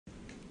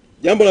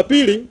Jambo la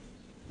pili,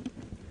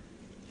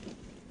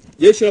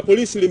 jeshi la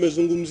polisi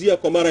limezungumzia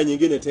kwa mara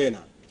nyingine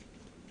tena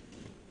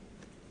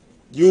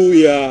juu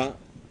ya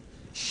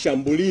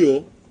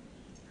shambulio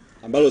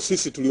ambalo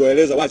sisi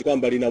tuliwaeleza wazi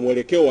kwamba lina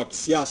mwelekeo wa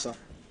kisiasa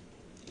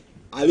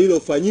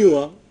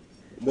alilofanyiwa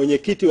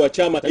mwenyekiti wa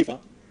chama taifa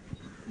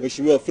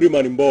Mheshimiwa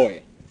Freeman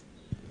Mbowe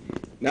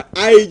na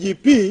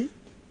IGP,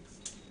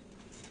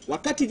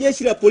 wakati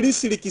jeshi la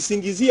polisi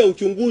likisingizia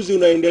uchunguzi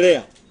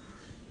unaendelea.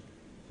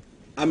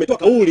 Ametoa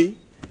kauli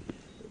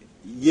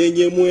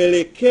yenye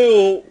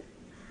mwelekeo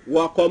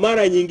wa kwa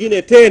mara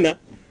nyingine tena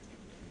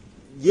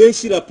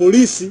jeshi la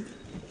polisi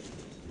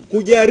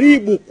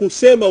kujaribu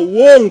kusema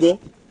uongo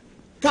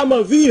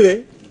kama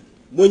vile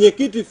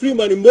mwenyekiti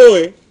Freeman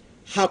Mbowe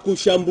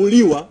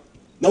hakushambuliwa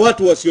na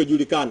watu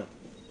wasiojulikana,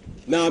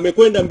 na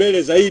amekwenda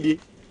mbele zaidi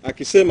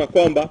akisema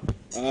kwamba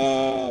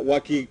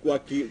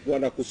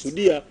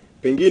wanakusudia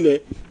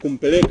pengine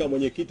kumpeleka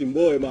mwenyekiti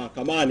Mbowe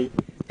mahakamani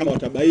kama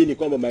watabaini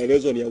kwamba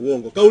maelezo ni ya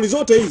uongo. Kauli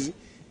zote hizi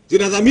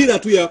zina dhamira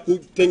tu ya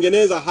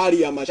kutengeneza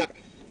hali ya mashaka.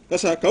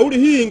 Sasa kauli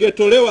hii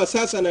ingetolewa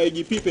sasa na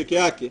IGP peke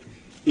yake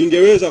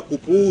ingeweza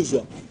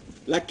kupuuzwa,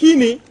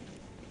 lakini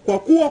kwa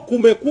kuwa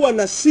kumekuwa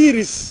na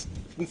series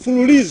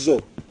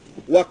mfululizo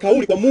wa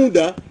kauli kwa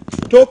muda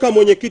toka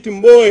mwenyekiti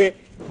Mbowe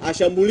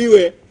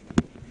ashambuliwe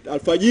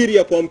alfajiri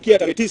ya kuamkia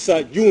tarehe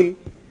 9 Juni,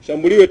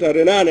 shambuliwe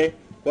tarehe 8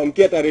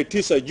 kuamkia tarehe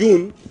 9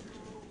 Juni,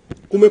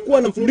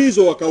 kumekuwa na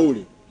mfululizo wa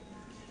kauli.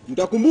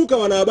 Mtakumbuka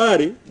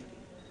wanahabari,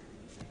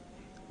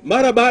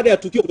 mara baada ya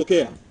tukio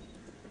kutokea,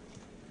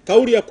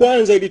 kauli ya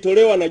kwanza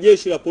ilitolewa na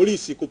jeshi la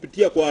polisi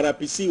kupitia kwa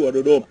RPC wa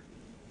Dodoma.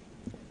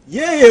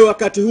 Yeye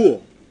wakati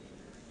huo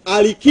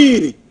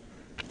alikiri,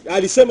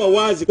 alisema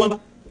wazi kwamba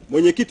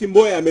mwenyekiti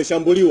Mbowe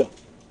ameshambuliwa,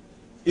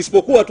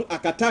 isipokuwa tu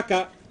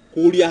akataka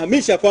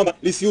kulihamisha kwamba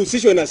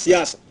lisihusishwe na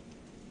siasa.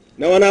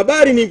 Na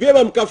wanahabari, ni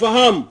vyema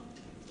mkafahamu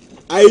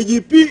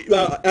IGP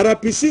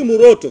RPC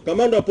Muroto,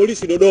 kamanda wa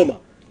polisi Dodoma,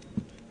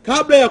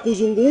 kabla ya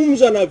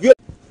kuzungumza na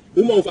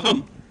umma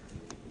ufahamu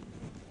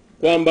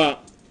kwamba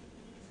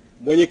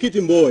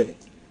mwenyekiti Mbowe,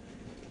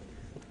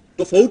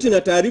 tofauti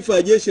na taarifa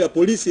ya jeshi la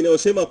polisi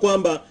inayosema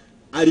kwamba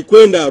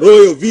alikwenda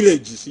Royal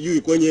Village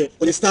sijui kwenye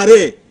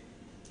starehe,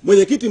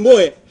 mwenyekiti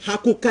Mbowe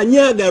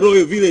hakukanyaga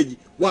Royal Village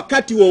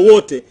wakati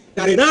wowote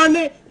tarehe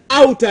 8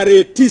 au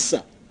tarehe 9.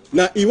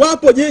 Na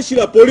iwapo jeshi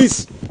la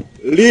polisi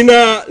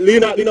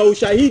lina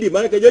ushahidi,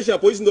 maana jeshi la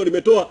polisi ndio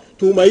limetoa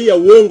tuhuma hii ya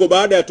uongo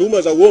baada ya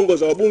tuhuma za uongo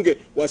za wabunge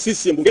wa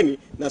CCM bungeni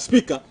na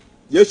spika,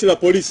 jeshi la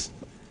polisi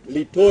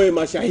litoe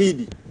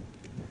mashahidi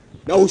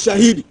na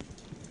ushahidi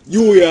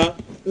juu ya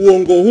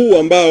uongo huu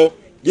ambao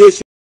jeshi